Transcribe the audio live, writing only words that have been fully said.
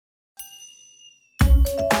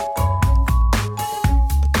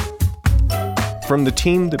From the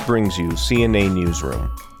team that brings you CNA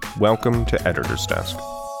Newsroom, welcome to Editor's Desk.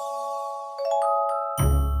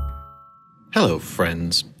 Hello,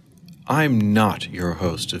 friends. I'm not your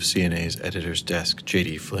host of CNA's Editor's Desk,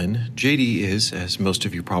 JD Flynn. JD is, as most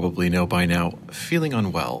of you probably know by now, feeling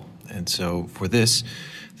unwell. And so for this,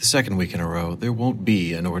 the second week in a row, there won't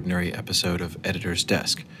be an ordinary episode of Editor's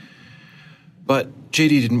Desk. But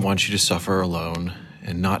JD didn't want you to suffer alone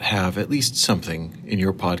and not have at least something in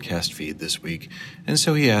your podcast feed this week. And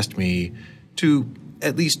so he asked me to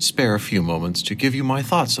at least spare a few moments to give you my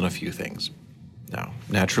thoughts on a few things. Now,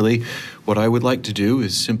 naturally, what I would like to do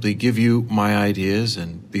is simply give you my ideas,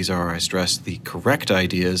 and these are, I stress, the correct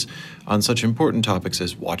ideas on such important topics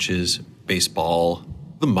as watches, baseball,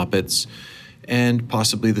 the Muppets, and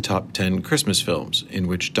possibly the top 10 Christmas films, in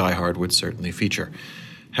which Die Hard would certainly feature.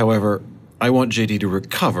 However, I want JD to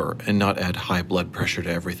recover and not add high blood pressure to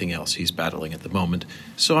everything else he's battling at the moment,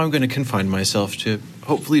 so I'm going to confine myself to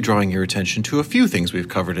hopefully drawing your attention to a few things we've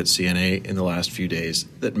covered at CNA in the last few days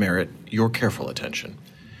that merit your careful attention.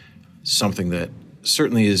 Something that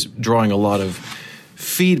certainly is drawing a lot of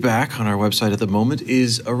feedback on our website at the moment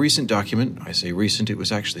is a recent document. I say recent, it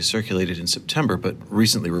was actually circulated in September, but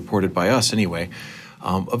recently reported by us anyway,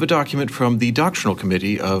 of a document from the Doctrinal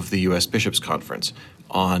Committee of the U.S. Bishops' Conference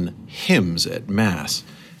on hymns at Mass.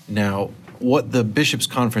 Now, what the Bishops'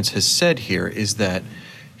 Conference has said here is that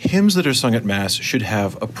hymns that are sung at Mass should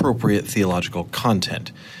have appropriate theological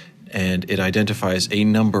content, and it identifies a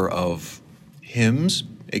number of hymns.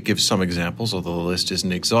 It gives some examples, although the list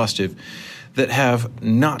isn't exhaustive, that have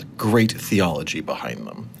not great theology behind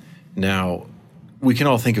them. Now, we can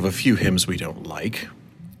all think of a few hymns we don't like.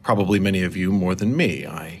 Probably many of you more than me.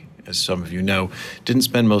 I, as some of you know, didn't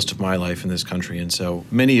spend most of my life in this country, and so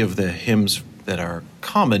many of the hymns that are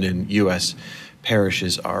common in U.S.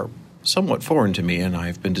 parishes are somewhat foreign to me, and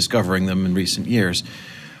I've been discovering them in recent years.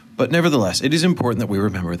 But nevertheless, it is important that we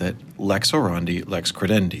remember that lex orandi, lex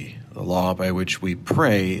credendi. The law by which we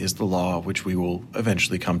pray is the law which we will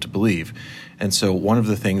eventually come to believe. And so one of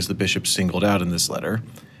the things the bishop singled out in this letter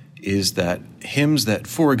is that hymns that,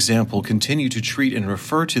 for example, continue to treat and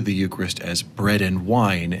refer to the Eucharist as bread and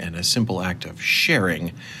wine and a simple act of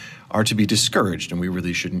sharing are to be discouraged, and we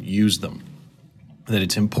really shouldn't use them. That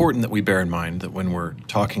it's important that we bear in mind that when we're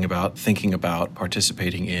talking about, thinking about,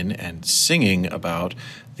 participating in, and singing about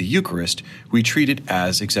the Eucharist, we treat it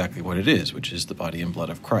as exactly what it is, which is the body and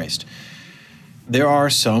blood of Christ. There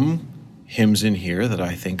are some hymns in here that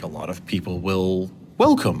I think a lot of people will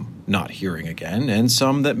welcome not hearing again, and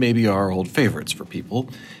some that maybe are old favorites for people,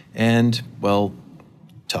 and, well,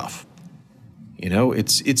 tough. You know,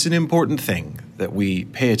 it's an important thing that we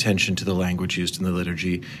pay attention to the language used in the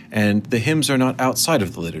liturgy, and the hymns are not outside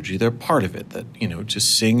of the liturgy, they're part of it, that, you know, to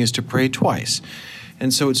sing is to pray twice.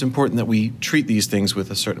 And so it's important that we treat these things with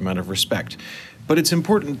a certain amount of respect. But it's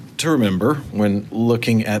important to remember, when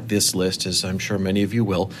looking at this list, as I'm sure many of you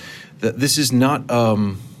will, that this is not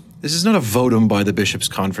a votum by the Bishops'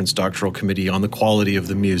 Conference Doctrinal Committee on the quality of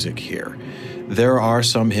the music here. There are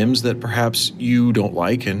some hymns that perhaps you don't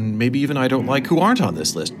like, and maybe even I don't like, who aren't on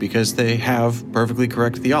this list because they have perfectly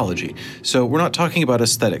correct theology. So we're not talking about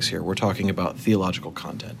aesthetics here. We're talking about theological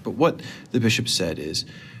content. But what the bishop said is,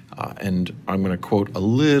 and I'm going to quote a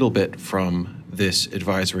little bit from this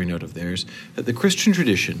advisory note of theirs, that the Christian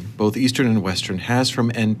tradition, both Eastern and Western, has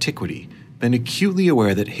from antiquity been acutely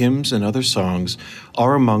aware that hymns and other songs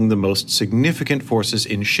are among the most significant forces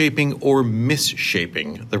in shaping or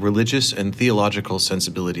misshaping the religious and theological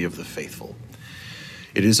sensibility of the faithful.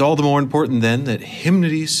 It is all the more important, then, that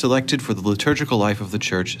hymnodies selected for the liturgical life of the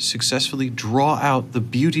Church successfully draw out the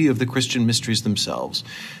beauty of the Christian mysteries themselves.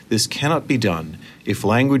 This cannot be done if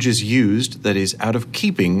language is used that is out of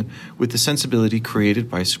keeping with the sensibility created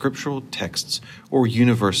by scriptural texts or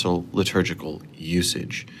universal liturgical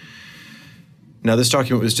usage. Now, this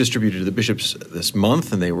document was distributed to the bishops this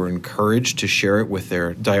month, and they were encouraged to share it with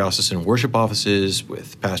their diocesan worship offices,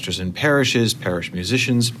 with pastors in parishes, parish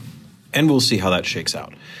musicians, and we'll see how that shakes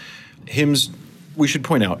out. Hymns, we should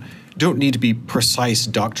point out, don't need to be precise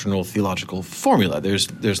doctrinal theological formula.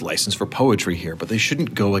 There's license for poetry here, but they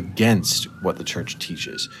shouldn't go against what the Church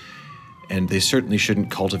teaches. And they certainly shouldn't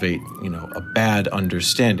cultivate, a bad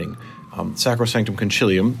understanding. Sacrosanctum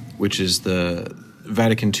Concilium, which is the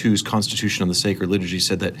Vatican II's Constitution on the Sacred Liturgy,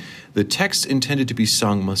 said that the texts intended to be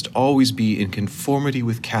sung must always be in conformity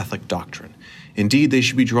with Catholic doctrine. Indeed, they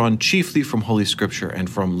should be drawn chiefly from Holy Scripture and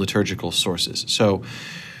from liturgical sources. So,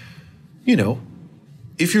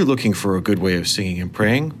 if you're looking for a good way of singing and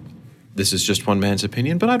praying, this is just one man's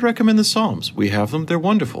opinion, but I'd recommend the Psalms. We have them. They're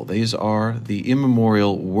wonderful. These are the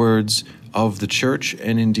immemorial words of the church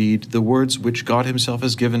and indeed the words which God himself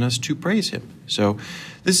has given us to praise him. So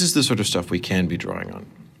this is the sort of stuff we can be drawing on.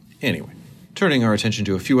 Anyway, turning our attention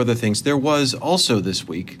to a few other things, there was also this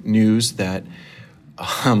week news that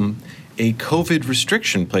a COVID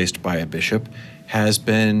restriction placed by a bishop has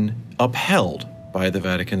been upheld by the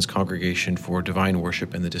Vatican's Congregation for Divine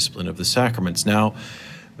Worship and the Discipline of the Sacraments. Now,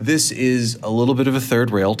 this is a little bit of a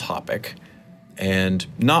third-rail topic, and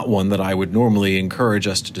not one that I would normally encourage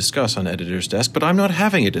us to discuss on Editor's Desk, but I'm not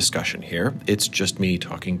having a discussion here. It's just me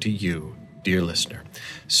talking to you, dear listener.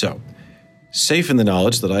 So, safe in the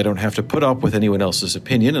knowledge that I don't have to put up with anyone else's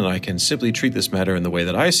opinion and I can simply treat this matter in the way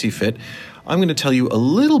that I see fit, I'm going to tell you a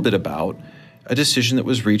little bit about a decision that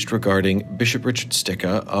was reached regarding Bishop Richard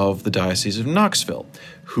Sticca of the Diocese of Knoxville,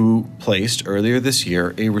 who placed earlier this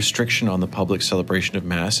year a restriction on the public celebration of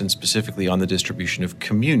Mass and specifically on the distribution of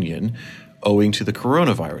communion owing to the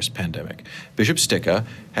coronavirus pandemic. Bishop Sticca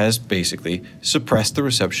has basically suppressed the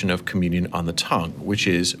reception of communion on the tongue, which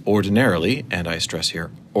is ordinarily, and I stress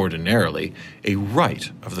here, ordinarily, a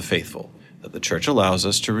right of the faithful that the Church allows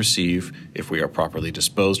us to receive, if we are properly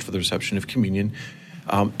disposed for the reception of communion,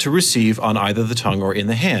 to receive on either the tongue or in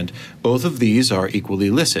the hand. Both of these are equally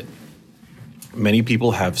licit. Many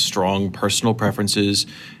people have strong personal preferences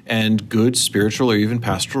and good spiritual or even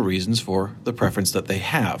pastoral reasons for the preference that they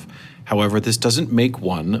have. However, this doesn't make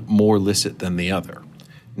one more licit than the other.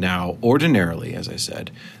 Now, ordinarily, as I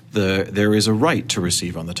said, there is a right to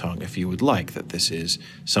receive on the tongue if you would like, that this is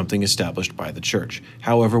something established by the Church.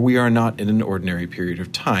 However, we are not in an ordinary period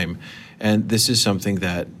of time, and this is something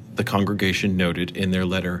that the congregation noted in their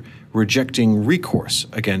letter rejecting recourse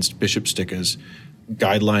against Bishop Sticca's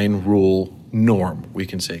guideline, rule, norm, we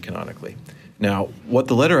can say canonically. Now, what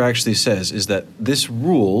the letter actually says is that this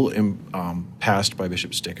rule passed by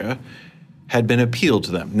Bishop Sticca had been appealed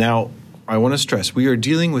to them. Now, I want to stress, we are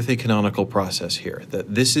dealing with a canonical process here,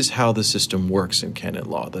 that this is how the system works in canon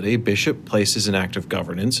law, that a bishop places an act of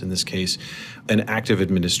governance, in this case, an act of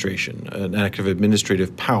administration, an act of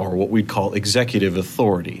administrative power, what we'd call executive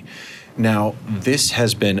authority. Now, this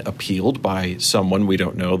has been appealed by someone, we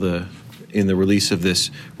don't know, in the release of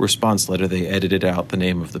this response letter, they edited out the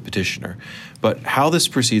name of the petitioner. But how this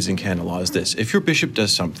proceeds in canon law is this. If your bishop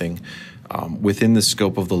does something within the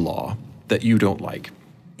scope of the law that you don't like,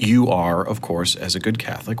 you are, of course, as a good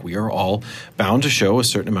Catholic, we are all bound to show a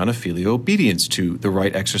certain amount of filial obedience to the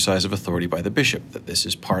right exercise of authority by the bishop, that this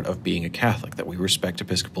is part of being a Catholic, that we respect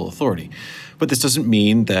episcopal authority. But this doesn't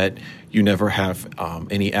mean that you never have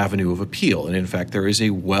any avenue of appeal. And in fact, there is a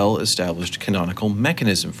well-established canonical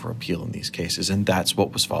mechanism for appeal in these cases, and that's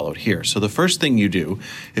what was followed here. So the first thing you do,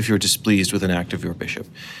 if you're displeased with an act of your bishop,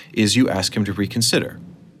 is you ask him to reconsider.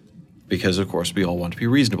 Because, of course, we all want to be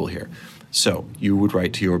reasonable here. So you would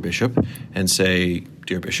write to your bishop and say,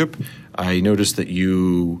 "Dear Bishop, I noticed that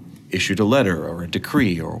you issued a letter or a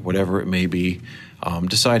decree or whatever it may be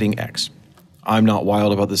deciding X. I'm not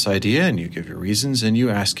wild about this idea," and you give your reasons and you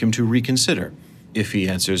ask him to reconsider. If he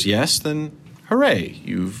answers yes, then hooray,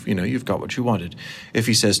 you've got what you wanted. If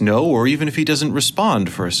he says no, or even if he doesn't respond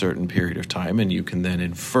for a certain period of time, and you can then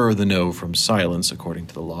infer the no from silence according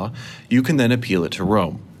to the law, you can then appeal it to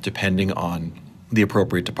Rome, depending on the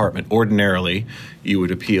appropriate department. Ordinarily, you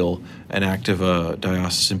would appeal an act of a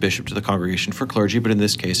diocesan bishop to the Congregation for Clergy, but in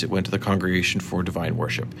this case, it went to the Congregation for Divine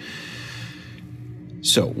Worship.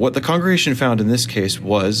 So what the congregation found in this case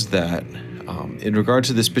was that in regard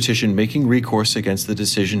to this petition, making recourse against the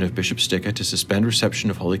decision of Bishop Sticca to suspend reception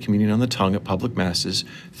of Holy Communion on the tongue at public masses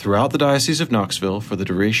throughout the Diocese of Knoxville for the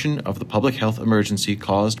duration of the public health emergency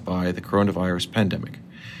caused by the coronavirus pandemic,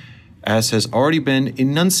 as has already been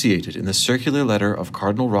enunciated in the circular letter of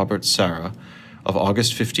Cardinal Robert Sarah of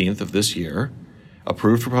August 15th of this year,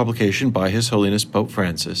 approved for publication by His Holiness Pope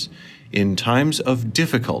Francis, in times of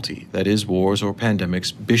difficulty, that is, wars or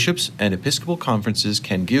pandemics, bishops and episcopal conferences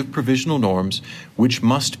can give provisional norms which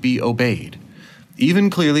must be obeyed, even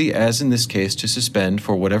clearly, as in this case, to suspend,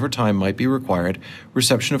 for whatever time might be required,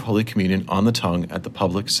 reception of Holy Communion on the tongue at the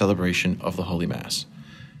public celebration of the Holy Mass.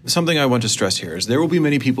 Something I want to stress here is there will be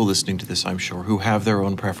many people listening to this, I'm sure, who have their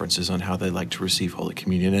own preferences on how they like to receive Holy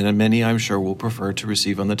Communion, and many, I'm sure, will prefer to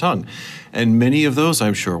receive on the tongue. And many of those,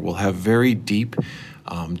 I'm sure, will have very deeply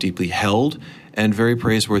held and very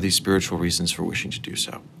praiseworthy spiritual reasons for wishing to do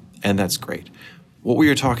so. And that's great. What we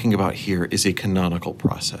are talking about here is a canonical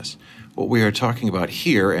process. What we are talking about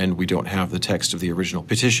here, and we don't have the text of the original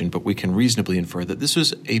petition, but we can reasonably infer that this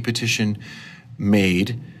was a petition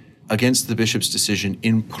made against the bishop's decision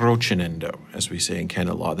in procinendo, as we say in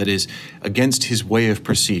canon law, that is, against his way of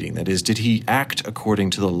proceeding. That is, did he act according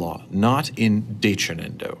to the law, not in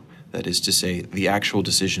decinendo, That is to say, the actual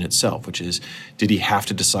decision itself, which is, did he have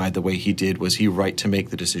to decide the way he did? Was he right to make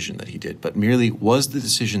the decision that he did? But merely, was the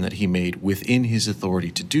decision that he made within his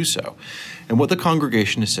authority to do so? And what the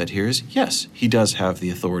congregation has said here is, yes, he does have the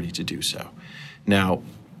authority to do so. Now,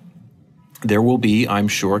 there will be, I'm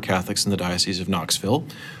sure, Catholics in the Diocese of Knoxville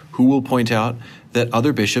who will point out that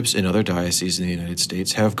other bishops in other dioceses in the United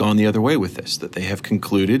States have gone the other way with this, that they have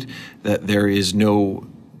concluded that there is no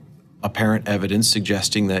apparent evidence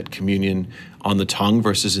suggesting that communion on the tongue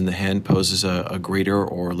versus in the hand poses a greater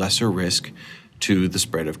or lesser risk to the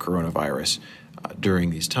spread of coronavirus during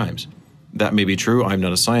these times. That may be true. I'm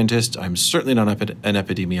not a scientist. I'm certainly not an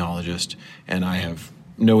epidemiologist, and I have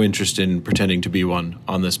no interest in pretending to be one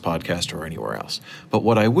on this podcast or anywhere else. But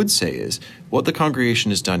what I would say is, what the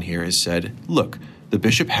congregation has done here is said, look, the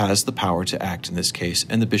bishop has the power to act in this case,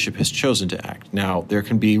 and the bishop has chosen to act. Now, there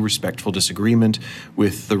can be respectful disagreement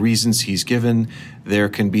with the reasons he's given. There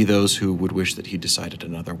can be those who would wish that he decided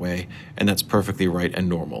another way, and that's perfectly right and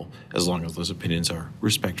normal, as long as those opinions are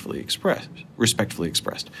respectfully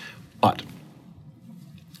expressed. But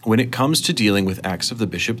when it comes to dealing with acts of the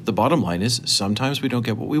bishop, the bottom line is sometimes we don't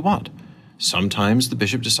get what we want. Sometimes the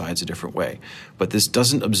bishop decides a different way. But this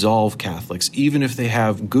doesn't absolve Catholics, even if they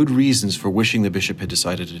have good reasons for wishing the bishop had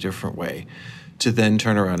decided a different way, to then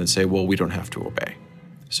turn around and say, well, we don't have to obey.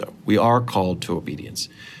 So we are called to obedience.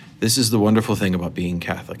 This is the wonderful thing about being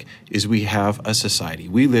Catholic, is we have a society.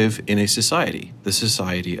 We live in a society, the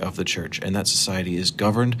society of the Church, and that society is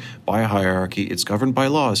governed by a hierarchy. It's governed by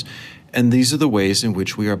laws. And these are the ways in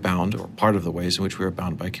which we are bound, or part of the ways in which we are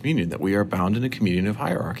bound by communion, that we are bound in a communion of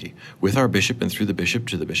hierarchy with our bishop and through the bishop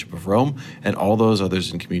to the Bishop of Rome and all those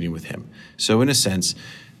others in communion with him. So in a sense,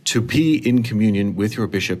 to be in communion with your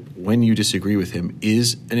bishop when you disagree with him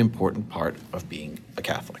is an important part of being a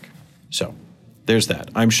Catholic. So there's that.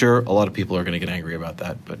 I'm sure a lot of people are going to get angry about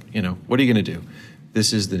that, but, what are you going to do?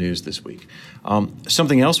 This is the news this week.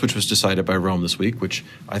 Something else which was decided by Rome this week, which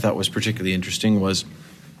I thought was particularly interesting, was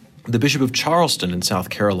the Bishop of Charleston in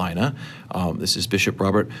South Carolina, this is Bishop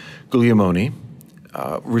Robert Guglielmone,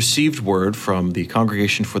 received word from the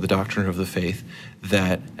Congregation for the Doctrine of the Faith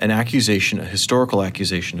that an accusation, a historical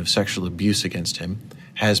accusation of sexual abuse against him,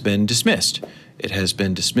 has been dismissed. It has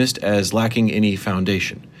been dismissed as lacking any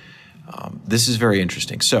foundation. This is very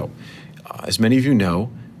interesting. So, as many of you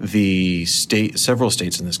know, several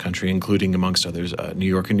states in this country, including amongst others, New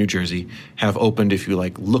York and New Jersey, have opened, if you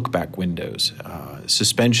like, look-back windows,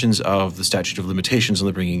 suspensions of the statute of limitations on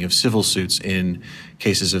the bringing of civil suits in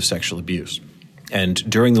cases of sexual abuse. And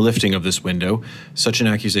during the lifting of this window, such an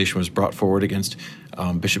accusation was brought forward against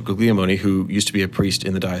Bishop Guglielmone, who used to be a priest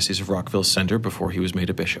in the Diocese of Rockville Center before he was made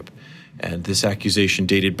a bishop. And this accusation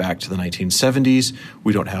dated back to the 1970s.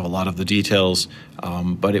 We don't have a lot of the details,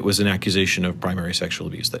 but it was an accusation of primary sexual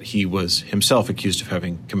abuse, that he was himself accused of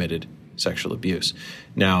having committed sexual abuse.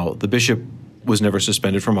 Now, the bishop was never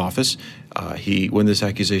suspended from office. When this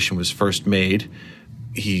accusation was first made,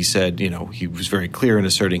 he said, he was very clear in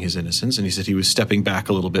asserting his innocence, and he said he was stepping back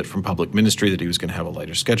a little bit from public ministry, that he was going to have a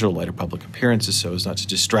lighter schedule, lighter public appearances, so as not to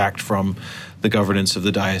distract from the governance of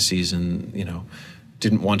the diocese, and,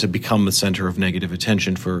 didn't want to become the center of negative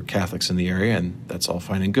attention for Catholics in the area, and that's all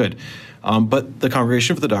fine and good. But the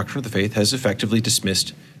Congregation for the Doctrine of the Faith has effectively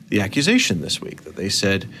dismissed the accusation this week, that they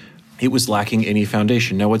said it was lacking any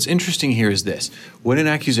foundation. Now, what's interesting here is this. When an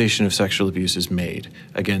accusation of sexual abuse is made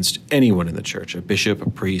against anyone in the church, a bishop, a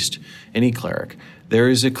priest, any cleric, there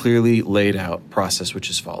is a clearly laid out process which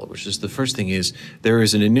is followed, which is the first thing is there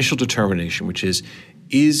is an initial determination, which is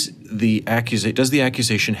the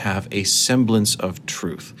accusation have a semblance of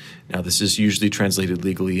truth? Now, this is usually translated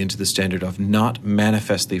legally into the standard of not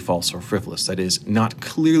manifestly false or frivolous. That is, not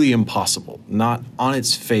clearly impossible, not on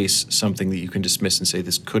its face something that you can dismiss and say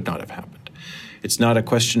this could not have happened. It's not a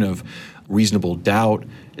question of reasonable doubt.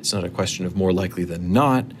 It's not a question of more likely than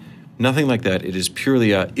not. Nothing like that. It is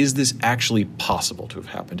purely is this actually possible to have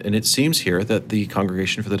happened? And it seems here that the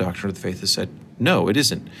Congregation for the Doctrine of the Faith has said, no, it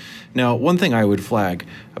isn't. Now, one thing I would flag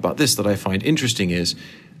about this that I find interesting is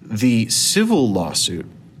the civil lawsuit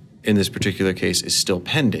in this particular case is still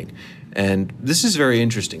pending. And this is very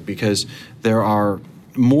interesting because there are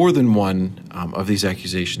more than one of these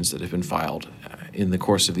accusations that have been filed in the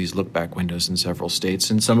course of these look-back windows in several states,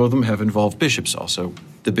 and some of them have involved bishops also.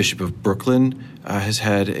 The Bishop of Brooklyn has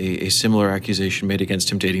had a similar accusation made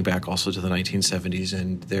against him dating back also to the 1970s,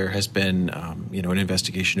 and there has been an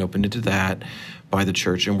investigation opened into that by the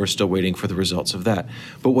church, and we're still waiting for the results of that.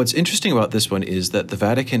 But what's interesting about this one is that the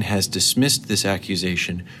Vatican has dismissed this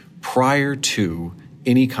accusation prior to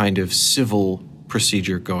any kind of civil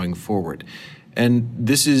procedure going forward. And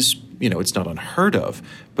this is, it's not unheard of,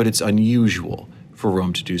 but it's unusual for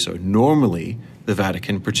Rome to do so. Normally, the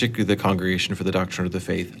Vatican, particularly the Congregation for the Doctrine of the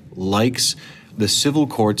Faith, likes the civil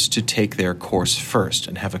courts to take their course first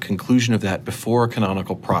and have a conclusion of that before a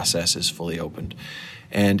canonical process is fully opened.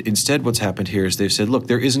 And instead, what's happened here is they've said, look,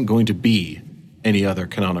 there isn't going to be any other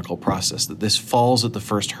canonical process, that this falls at the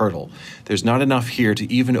first hurdle. There's not enough here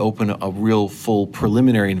to even open a real full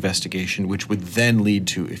preliminary investigation, which would then lead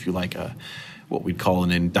to, if you like, what we'd call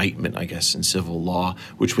an indictment, I guess, in civil law,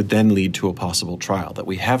 which would then lead to a possible trial, that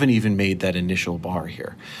we haven't even made that initial bar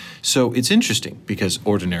here. So it's interesting because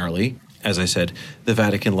ordinarily, as I said, the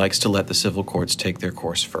Vatican likes to let the civil courts take their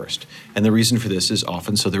course first. And the reason for this is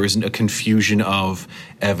often so there isn't a confusion of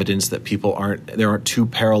evidence, that there aren't two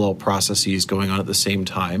parallel processes going on at the same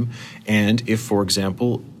time. And if, for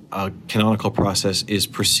example, a canonical process is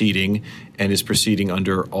proceeding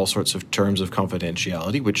under all sorts of terms of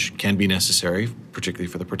confidentiality, which can be necessary,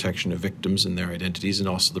 particularly for the protection of victims and their identities and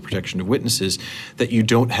also the protection of witnesses, that you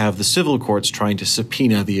don't have the civil courts trying to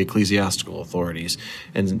subpoena the ecclesiastical authorities.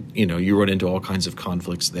 And, you run into all kinds of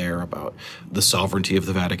conflicts there about the sovereignty of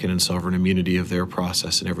the Vatican and sovereign immunity of their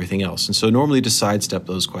process and everything else. And so normally to sidestep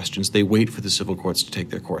those questions, they wait for the civil courts to take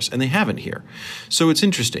their course, and they haven't here. So it's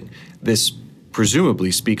interesting. This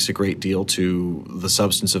presumably speaks a great deal to the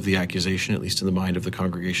substance of the accusation, at least in the mind of the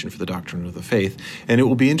Congregation for the Doctrine of the Faith. And it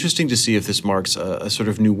will be interesting to see if this marks a sort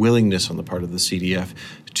of new willingness on the part of the CDF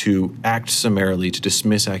to act summarily to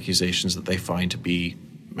dismiss accusations that they find to be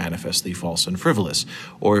manifestly false and frivolous,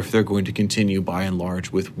 or if they're going to continue by and large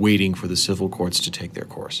with waiting for the civil courts to take their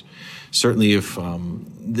course. Certainly, I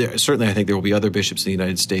think there will be other bishops in the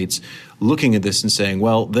United States looking at this and saying,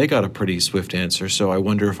 well, they got a pretty swift answer, so I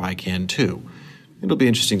wonder if I can too. It'll be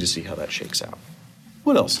interesting to see how that shakes out.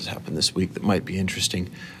 What else has happened this week that might be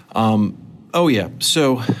interesting?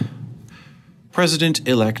 So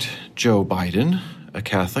President-elect Joe Biden, a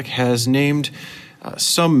Catholic, has named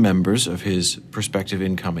some members of his prospective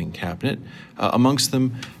incoming cabinet, amongst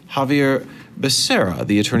them Xavier Becerra,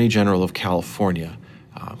 the Attorney General of California,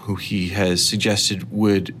 who he has suggested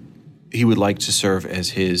he would like to serve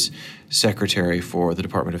as his secretary for the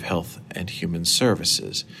Department of Health and Human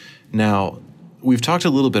Services. Now, we've talked a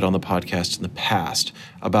little bit on the podcast in the past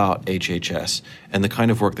about HHS and the kind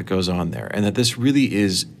of work that goes on there, and that this really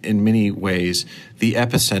is, in many ways, the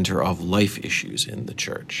epicenter of life issues in the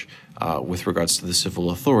church with regards to the civil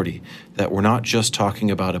authority, that we're not just talking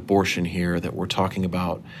about abortion here, that we're talking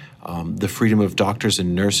about the freedom of doctors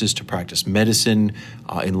and nurses to practice medicine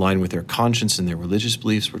in line with their conscience and their religious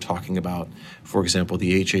beliefs. We're talking about, for example,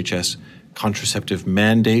 the HHS contraceptive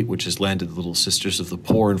mandate, which has landed the Little Sisters of the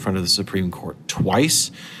Poor in front of the Supreme Court twice.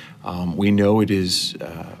 We know it is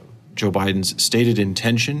Joe Biden's stated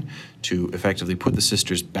intention to effectively put the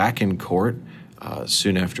sisters back in court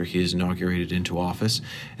soon after he is inaugurated into office.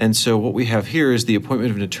 And so what we have here is the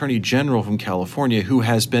appointment of an attorney general from California who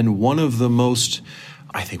has been one of the most,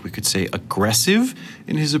 I think we could say, aggressive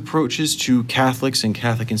in his approaches to Catholics and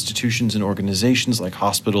Catholic institutions and organizations like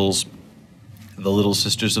hospitals, the Little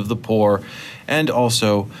Sisters of the Poor, and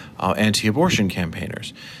also anti-abortion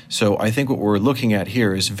campaigners. So I think what we're looking at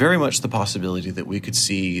here is very much the possibility that we could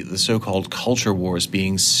see the so-called culture wars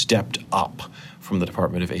being stepped up from the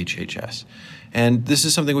Department of HHS. And this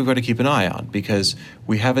is something we've got to keep an eye on, because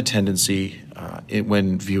we have a tendency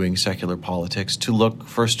when viewing secular politics to look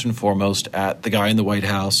first and foremost at the guy in the White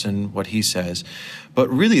House and what he says, but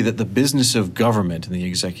really that the business of government in the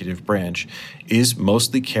executive branch is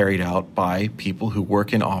mostly carried out by people who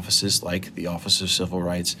work in offices like the Office of Civil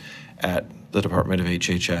Rights at the Department of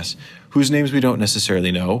HHS, whose names we don't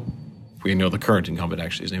necessarily know. We know the current incumbent,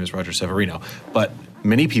 actually. His name is Roger Severino. But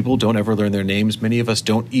many people don't ever learn their names. Many of us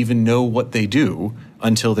don't even know what they do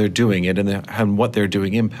until they're doing it, and what they're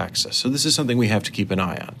doing impacts us. So this is something we have to keep an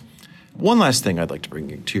eye on. One last thing I'd like to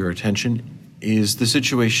bring to your attention is the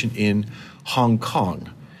situation in Hong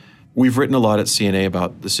Kong. We've written a lot at CNA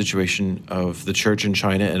about the situation of the church in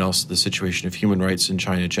China and also the situation of human rights in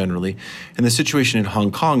China generally. And the situation in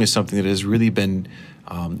Hong Kong is something that has really been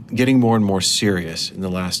getting more and more serious in the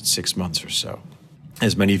last 6 months or so.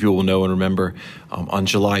 As many of you will know and remember, on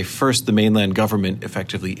July 1st, the mainland government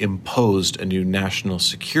effectively imposed a new national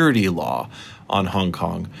security law on Hong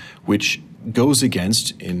Kong, which goes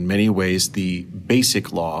against, in many ways, the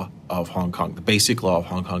basic law of Hong Kong. The basic law of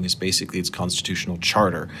Hong Kong is basically its constitutional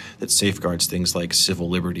charter that safeguards things like civil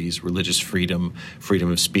liberties, religious freedom,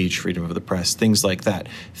 freedom of speech, freedom of the press, things like that.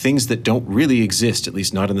 Things that don't really exist, at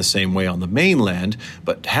least not in the same way on the mainland,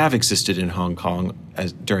 but have existed in Hong Kong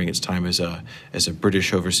during its time as a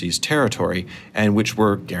British overseas territory, and which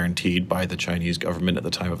were guaranteed by the Chinese government at the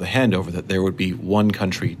time of the handover, that there would be one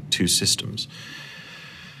country, two systems.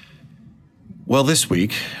 Well, this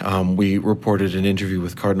week, we reported an interview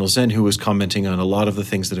with Cardinal Zen, who was commenting on a lot of the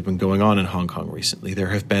things that have been going on in Hong Kong recently. There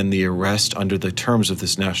have been the arrest under the terms of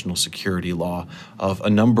this national security law of a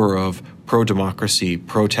number of pro-democracy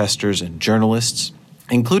protesters and journalists,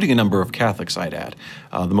 including a number of Catholics, I'd add.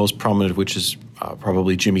 The most prominent of which is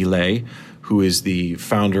probably Jimmy Lai, who is the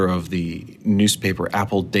founder of the newspaper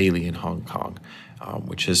Apple Daily in Hong Kong,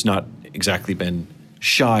 which has not exactly been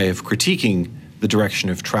shy of critiquing the direction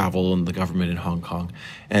of travel and the government in Hong Kong.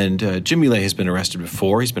 And Jimmy Lai has been arrested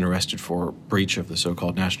before. He's been arrested for breach of the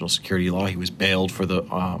so-called national security law. He was bailed for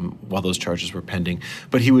while those charges were pending.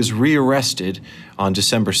 But he was rearrested on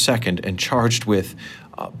December 2nd and charged with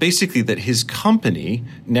basically that his company,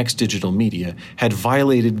 Next Digital Media, had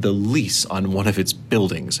violated the lease on one of its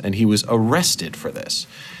buildings. And he was arrested for this.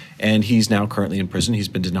 And he's now currently in prison. He's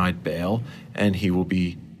been denied bail, and he will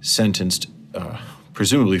be sentenced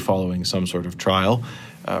presumably following some sort of trial,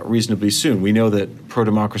 reasonably soon. We know that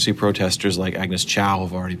pro-democracy protesters like Agnes Chow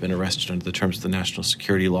have already been arrested under the terms of the national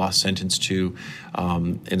security law, sentenced to,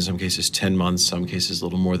 in some cases, 10 months, some cases a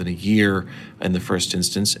little more than a year in the first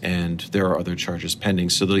instance, and there are other charges pending.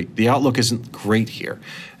 So the outlook isn't great here.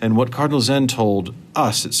 And what Cardinal Zen told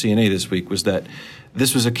us at CNA this week was that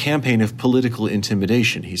this was a campaign of political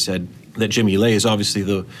intimidation. He said that Jimmy Lai is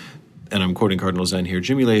obviously and I'm quoting Cardinal Zen here,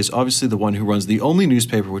 Jimmy Lai is obviously the one who runs the only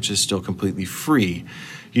newspaper which is still completely free.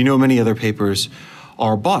 You know, many other papers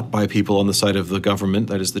are bought by people on the side of the government,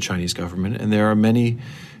 that is the Chinese government, and there are many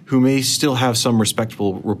who may still have some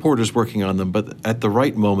respectable reporters working on them, but at the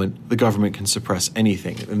right moment, the government can suppress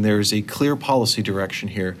anything. And there is a clear policy direction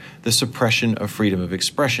here, the suppression of freedom of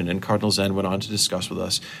expression. And Cardinal Zen went on to discuss with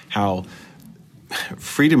us how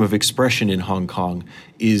freedom of expression in Hong Kong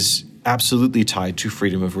is absolutely tied to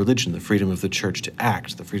freedom of religion, the freedom of the church to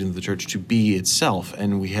act, the freedom of the church to be itself.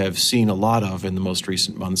 And we have seen a lot of, in the most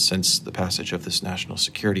recent months since the passage of this national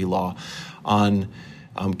security law, on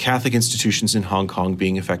Catholic institutions in Hong Kong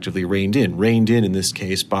being effectively reined in this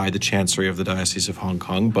case by the Chancery of the Diocese of Hong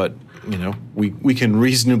Kong. But, you know, we can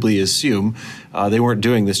reasonably assume they weren't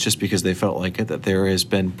doing this just because they felt like it, that there has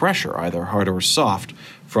been pressure, either hard or soft,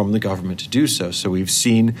 from the government to do so. So we've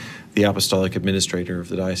seen the Apostolic Administrator of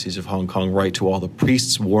the Diocese of Hong Kong write to all the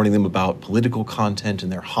priests, warning them about political content in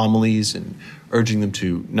their homilies and urging them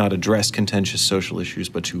to not address contentious social issues,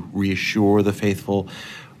 but to reassure the faithful.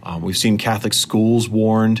 We've seen Catholic schools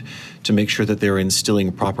warned to make sure that they're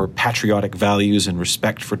instilling proper patriotic values and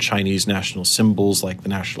respect for Chinese national symbols like the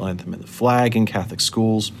national anthem and the flag in Catholic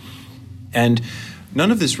schools. And none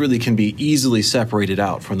of this really can be easily separated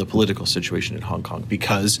out from the political situation in Hong Kong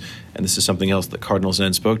because, and this is something else that Cardinal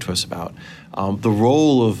Zen spoke to us about, the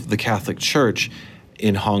role of the Catholic Church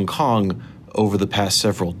in Hong Kong over the past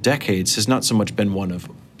several decades has not so much been one of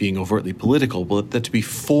being overtly political, but that to be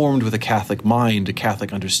formed with a Catholic mind, a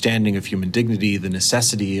Catholic understanding of human dignity, the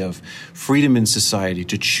necessity of freedom in society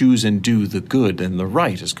to choose and do the good and the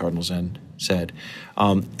right, as Cardinal Zen said,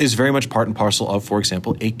 is very much part and parcel of, for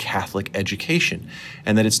example, a Catholic education,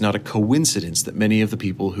 and that it's not a coincidence that many of the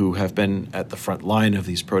people who have been at the front line of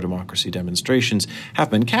these pro-democracy demonstrations have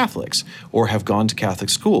been Catholics or have gone to Catholic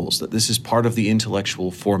schools, that this is part of the intellectual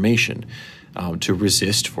formation to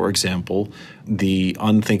resist, for example, the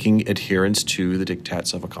unthinking adherence to the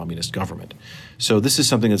diktats of a communist government. So this is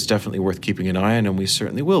something that's definitely worth keeping an eye on, and we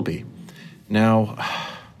certainly will be. Now,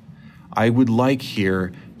 I would like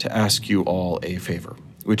here to ask you all a favor,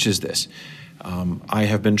 which is this. I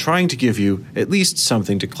have been trying to give you at least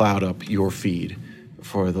something to cloud up your feed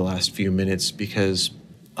for the last few minutes because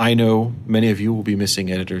I know many of you will be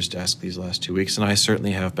missing Editor's Desk these last 2 weeks, and I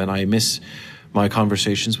certainly have been. I miss my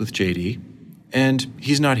conversations with JD, and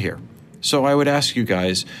he's not here. So I would ask you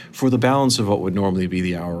guys, for the balance of what would normally be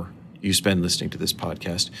the hour you spend listening to this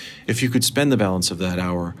podcast, if you could spend the balance of that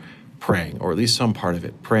hour praying, or at least some part of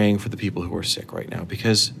it, praying for the people who are sick right now,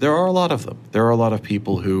 because there are a lot of them. There are a lot of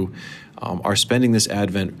people who are spending this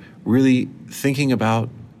Advent really thinking about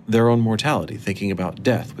their own mortality, thinking about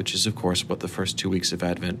death, which is, of course, what the first 2 weeks of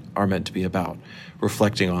Advent are meant to be about,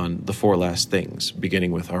 reflecting on the four last things,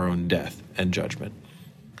 beginning with our own death and judgment.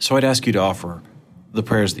 So I'd ask you to offer the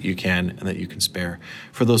prayers that you can and that you can spare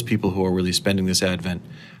for those people who are really spending this Advent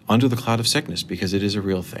under the cloud of sickness, because it is a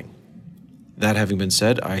real thing. That having been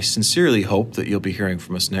said, I sincerely hope that you'll be hearing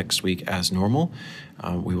from us next week as normal.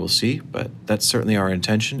 We will see, but that's certainly our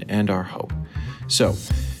intention and our hope. So,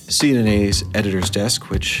 CNA's Editor's Desk,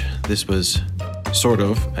 which this was sort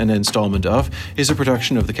of an installment of, is a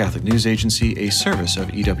production of the Catholic News Agency, a service of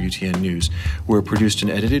EWTN News. We're produced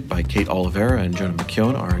and edited by Kate Oliveira and Jonah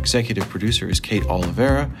McKeown. Our executive producer is Kate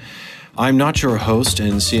Oliveira. I'm not your host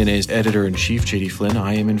and CNA's Editor-in-Chief, J.D. Flynn.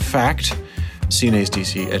 I am, in fact, CNA's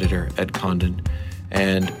DC Editor, Ed Condon.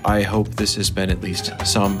 And I hope this has been at least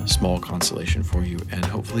some small consolation for you, and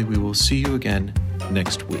hopefully we will see you again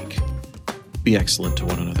next week. Be excellent to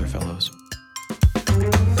one another, fellows.